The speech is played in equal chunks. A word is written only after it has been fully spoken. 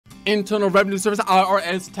Internal Revenue Service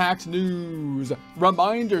IRS tax news.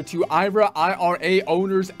 Reminder to IRA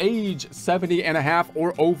owners age 70 and a half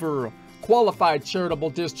or over. Qualified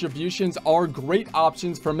charitable distributions are great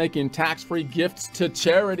options for making tax-free gifts to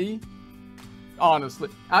charity. Honestly,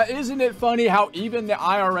 isn't it funny how even the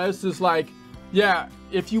IRS is like, yeah,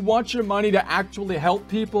 if you want your money to actually help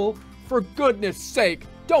people, for goodness sake,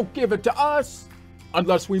 don't give it to us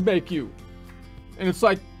unless we make you. And it's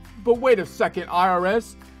like, but wait a second,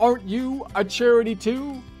 IRS, aren't you a charity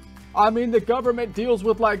too? I mean, the government deals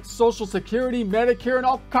with like Social Security, Medicare, and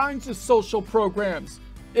all kinds of social programs.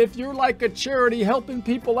 If you're like a charity helping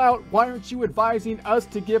people out, why aren't you advising us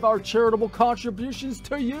to give our charitable contributions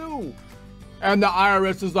to you? And the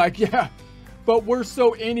IRS is like, yeah, but we're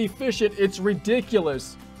so inefficient, it's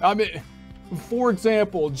ridiculous. I mean, for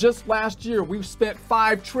example, just last year, we've spent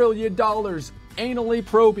 $5 trillion anally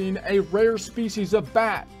probing a rare species of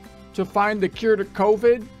bat to find the cure to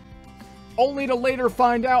COVID, only to later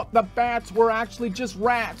find out the bats were actually just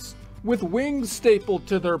rats with wings stapled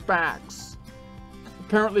to their backs.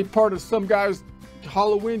 Apparently part of some guy's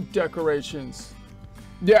Halloween decorations.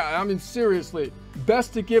 Yeah, I mean, seriously,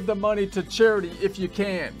 best to give the money to charity if you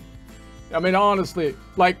can. I mean, honestly,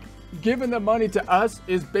 like, giving the money to us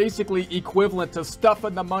is basically equivalent to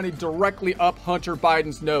stuffing the money directly up Hunter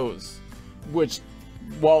Biden's nose, which,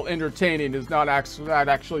 while entertaining, is not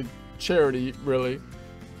actually charity, really.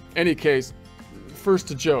 Any case,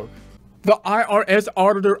 first a joke. The IRS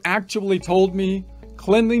auditor actually told me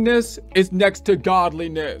cleanliness is next to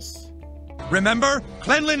godliness. Remember,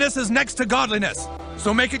 cleanliness is next to godliness.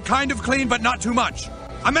 So make it kind of clean, but not too much.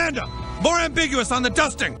 Amanda, more ambiguous on the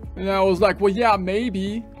dusting. And I was like, well, yeah,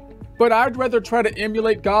 maybe. But I'd rather try to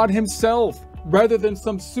emulate God himself rather than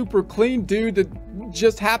some super clean dude that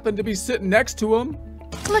just happened to be sitting next to him.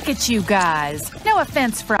 Look at you guys. No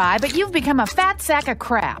offense, Fry, but you've become a fat sack of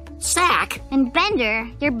crap. Sack? And Bender,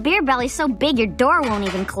 your beer belly's so big your door won't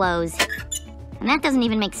even close. And that doesn't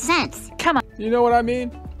even make sense. Come on. You know what I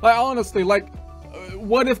mean? Like, honestly, like,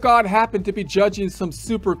 what if God happened to be judging some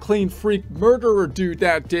super clean freak murderer dude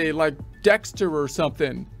that day, like Dexter or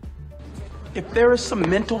something? If there is some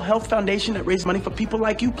mental health foundation that raises money for people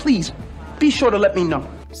like you, please be sure to let me know.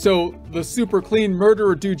 So the super clean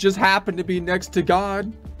murderer dude just happened to be next to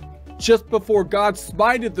God just before God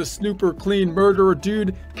smited the super clean murderer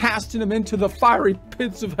dude, casting him into the fiery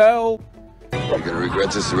pits of hell. You're gonna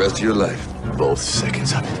regret this the rest of your life. Both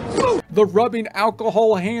seconds of it. The rubbing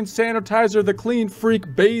alcohol hand sanitizer the clean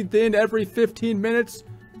freak bathed in every 15 minutes,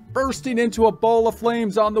 bursting into a ball of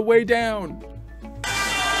flames on the way down.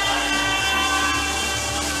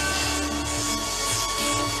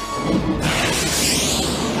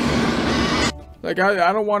 Like,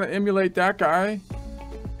 I don't want to emulate that guy.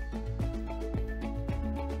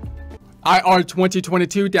 IR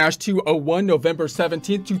 2022-201, November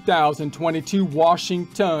 17, 2022,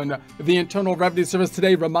 Washington. The Internal Revenue Service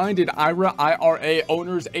today reminded IRA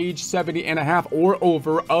owners age 70 and a half or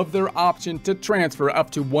over of their option to transfer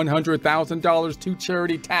up to $100,000 to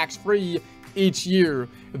charity tax-free each year.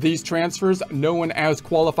 These transfers, known as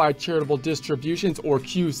qualified charitable distributions or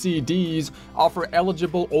QCDs, offer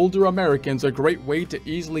eligible older Americans a great way to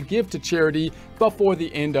easily give to charity before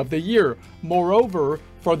the end of the year. Moreover,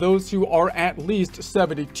 for those who are at least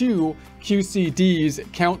 72,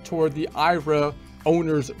 QCDs count toward the IRA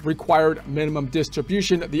owner's required minimum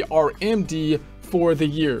distribution, the RMD, for the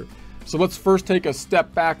year. So let's first take a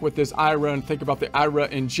step back with this IRA and think about the IRA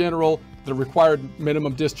in general, the required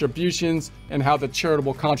minimum distributions, and how the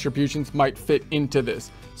charitable contributions might fit into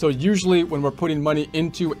this. So usually when we're putting money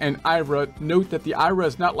into an IRA, note that the IRA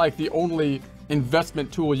is not like the only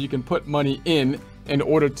investment tool you can put money in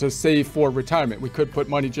order to save for retirement. We could put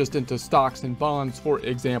money just into stocks and bonds, for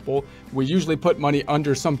example. We usually put money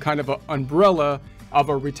under some kind of an umbrella of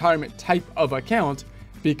a retirement type of account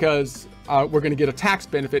because we're going to get a tax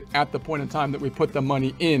benefit at the point in time that we put the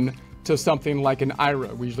money in to something like an IRA.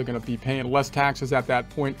 We're usually going to be paying less taxes at that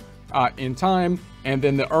point in time, and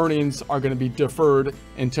then the earnings are going to be deferred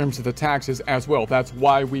in terms of the taxes as well. That's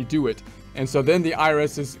why we do it. And so then the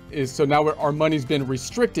IRS is so now our money's been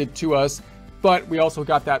restricted to us, but we also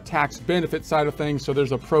got that tax benefit side of things, so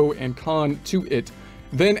there's a pro and con to it.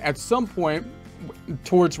 Then at some point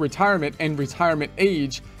towards retirement and retirement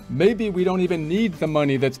age, maybe we don't even need the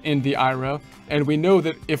money that's in the IRA, and we know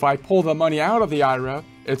that if I pull the money out of the IRA,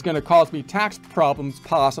 it's going to cause me tax problems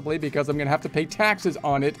possibly because I'm going to have to pay taxes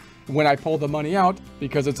on it when I pull the money out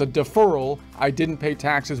because it's a deferral. I didn't pay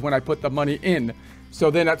taxes when I put the money in.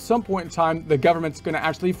 So then at some point in time, the government's going to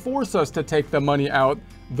actually force us to take the money out.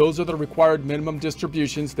 Those are the required minimum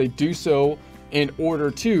distributions. They do so in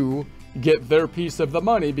order to get their piece of the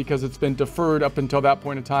money because it's been deferred up until that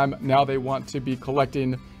point in time. Now they want to be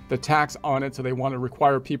collecting the tax on it, so they want to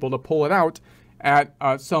require people to pull it out at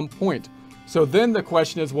some point. So then the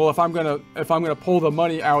question is, well, if I'm gonna pull the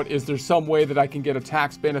money out, is there some way that I can get a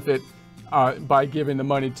tax benefit by giving the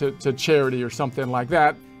money to charity or something like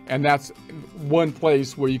that? And that's one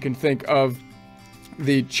place where you can think of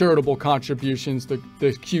the charitable contributions, the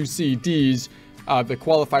QCDs, the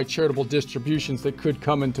qualified charitable distributions that could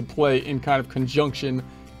come into play in kind of conjunction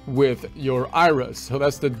with your IRAs. So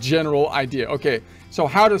that's the general idea. Okay, so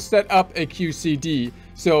how to set up a QCD.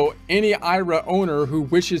 So any IRA owner who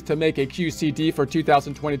wishes to make a QCD for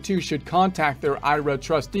 2022 should contact their IRA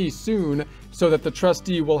trustee soon so that the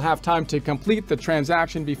trustee will have time to complete the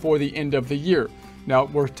transaction before the end of the year. Now,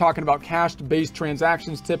 we're talking about cash-based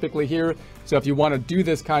transactions typically here. So if you want to do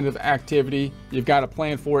this kind of activity, you've got to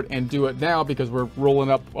plan for it and do it now because we're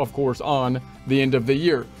rolling up, of course, on the end of the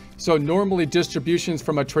year. So normally distributions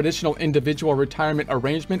from a traditional individual retirement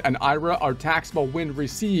arrangement, an IRA, are taxable when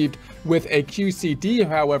received. With a QCD,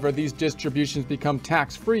 however, these distributions become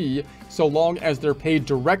tax-free so long as they're paid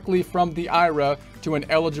directly from the IRA to an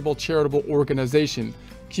eligible charitable organization.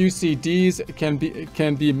 QCDs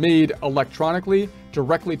can be made electronically,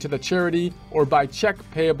 directly to the charity, or by check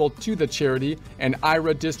payable to the charity. An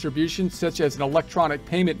IRA distribution, such as an electronic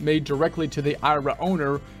payment made directly to the IRA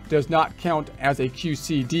owner, does not count as a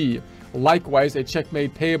QCD. Likewise, a check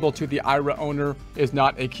made payable to the IRA owner is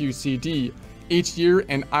not a QCD. Each year,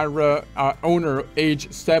 an IRA owner age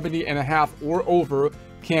 70 and a half or over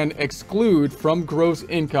can exclude from gross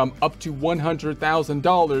income up to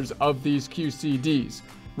 $100,000 of these QCDs.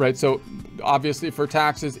 Right, so obviously for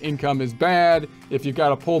taxes, income is bad. If you've got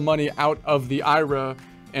to pull money out of the IRA,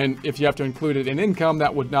 and if you have to include it in income,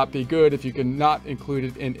 that would not be good. If you can not include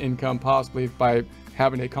it in income, possibly by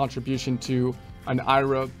having a contribution to an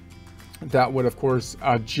IRA, that would of course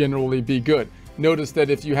generally be good. Notice that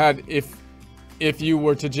if you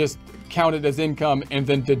were to just count it as income and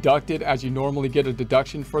then deduct it as you normally get a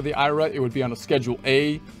deduction for the IRA, it would be on a Schedule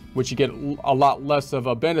A, which you get a lot less of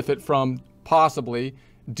a benefit from, possibly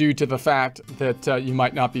due to the fact that you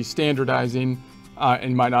might not be standardizing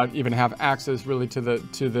and might not even have access really to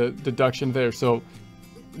the deduction there. So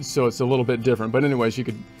it's a little bit different. But anyways,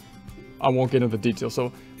 I won't get into the details.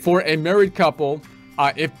 So for a married couple,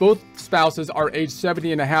 if both spouses are age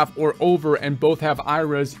 70 and a half or over and both have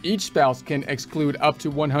IRAs, each spouse can exclude up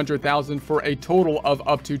to $100,000 for a total of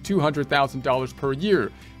up to $200,000 per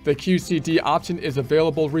year. The QCD option is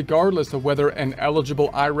available regardless of whether an eligible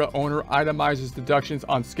IRA owner itemizes deductions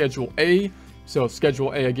on Schedule A. So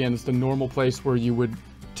Schedule A, again, is the normal place where you would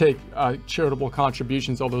take charitable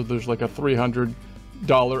contributions, although there's like a $300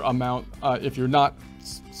 amount if you're not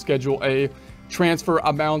Schedule A. Transfer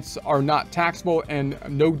amounts are not taxable and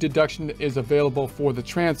no deduction is available for the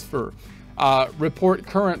transfer. Report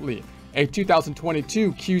currently. A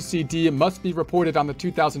 2022 QCD must be reported on the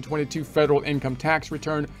 2022 federal income tax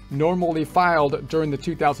return normally filed during the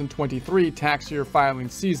 2023 tax year filing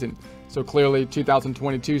season. So clearly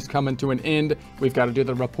 2022 is coming to an end. We've got to do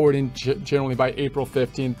the reporting generally by April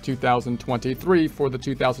 15th, 2023 for the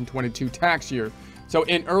 2022 tax year. So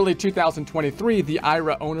in early 2023, the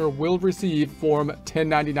IRA owner will receive Form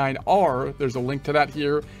 1099-R. There's a link to that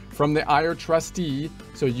here from the IRA trustee.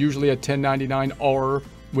 So usually a 1099-R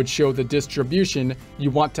would show the distribution. You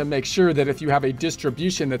want to make sure that if you have a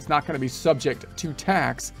distribution that's not going to be subject to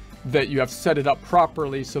tax, that you have set it up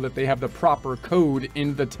properly so that they have the proper code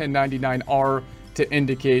in the 1099-R to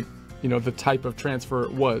indicate, the type of transfer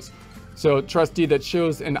it was. So trustee that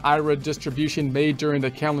shows an IRA distribution made during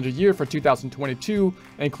the calendar year for 2022,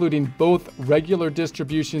 including both regular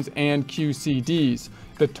distributions and QCDs.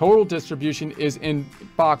 The total distribution is in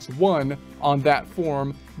box 1 on that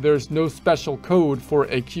form. There's no special code for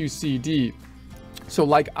a QCD. So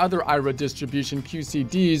like other IRA distribution,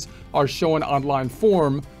 QCDs are shown on line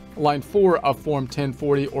 4 of Form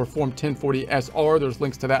 1040 or Form 1040 SR. There's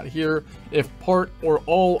links to that here. If part or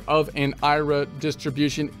all of an IRA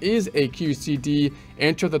distribution is a QCD,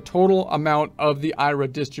 enter the total amount of the IRA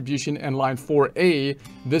distribution in line 4A.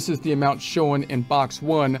 This is the amount shown in box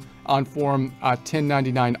 1 on Form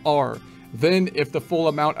 1099-R. Then, if the full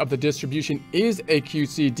amount of the distribution is a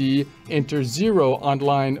QCD, enter 0 on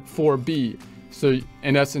line 4B. So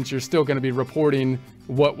in essence, you're still going to be reporting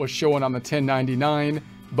what was shown on the 1099,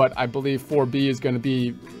 but I believe 4B is going to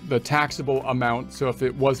be the taxable amount. So if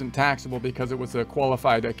it wasn't taxable because it was a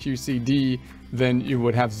qualified QCD, then you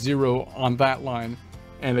would have 0 on that line.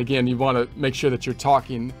 And again, you want to make sure that you're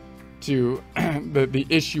talking to the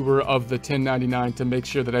issuer of the 1099 to make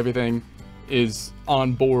sure that everything is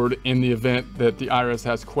on board in the event that the IRS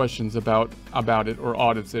has questions about it or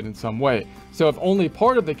audits it in some way. So if only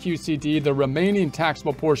part of the QCD, the remaining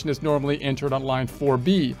taxable portion is normally entered on line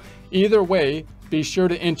 4B. Either way, be sure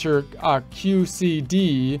to enter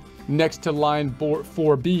QCD next to line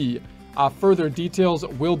 4B. Further details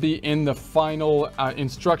will be in the final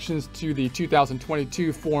instructions to the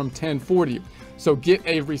 2022 Form 1040. So get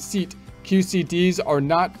a receipt. QCDs are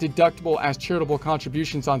not deductible as charitable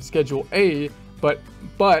contributions on Schedule A,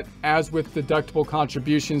 but as with deductible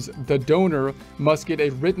contributions, the donor must get a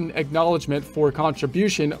written acknowledgement for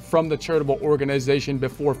contribution from the charitable organization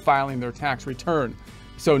before filing their tax return.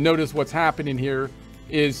 So notice what's happening here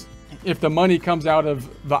is if the money comes out of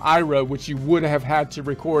the IRA, which you would have had to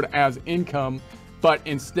record as income, but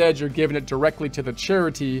instead you're giving it directly to the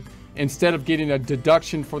charity, instead of getting a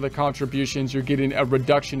deduction for the contributions, you're getting a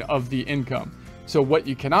reduction of the income. So what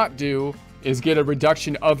you cannot do is get a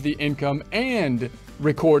reduction of the income and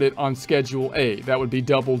record it on Schedule A. That would be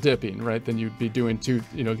double dipping, right? Then you'd be doing two,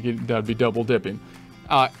 that would be double dipping.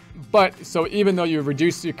 But so even though you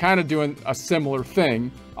reduce, you're kind of doing a similar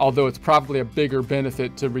thing, although it's probably a bigger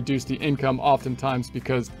benefit to reduce the income oftentimes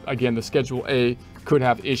because, again, the Schedule A could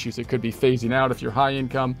have issues. It could be phasing out if you're high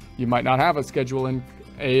income. You might not have a Schedule A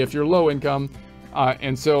if you're low income. But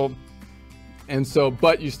you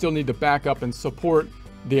still need to back up and support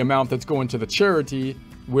the amount that's going to the charity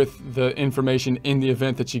with the information in the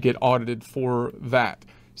event that you get audited for that.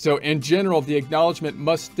 So in general, the acknowledgement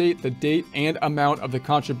must state the date and amount of the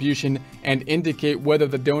contribution and indicate whether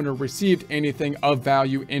the donor received anything of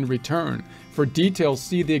value in return. For details,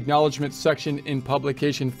 see the acknowledgement section in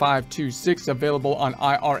publication 526 available on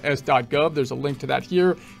irs.gov. There's a link to that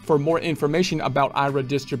here. For more information about IRA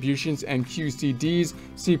distributions and QCDs,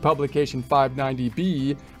 see publication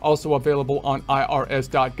 590B, also available on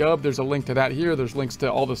irs.gov. There's a link to that here. There's links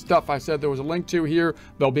to all the stuff I said there was a link to here.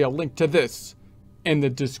 There'll be a link to this in the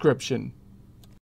description.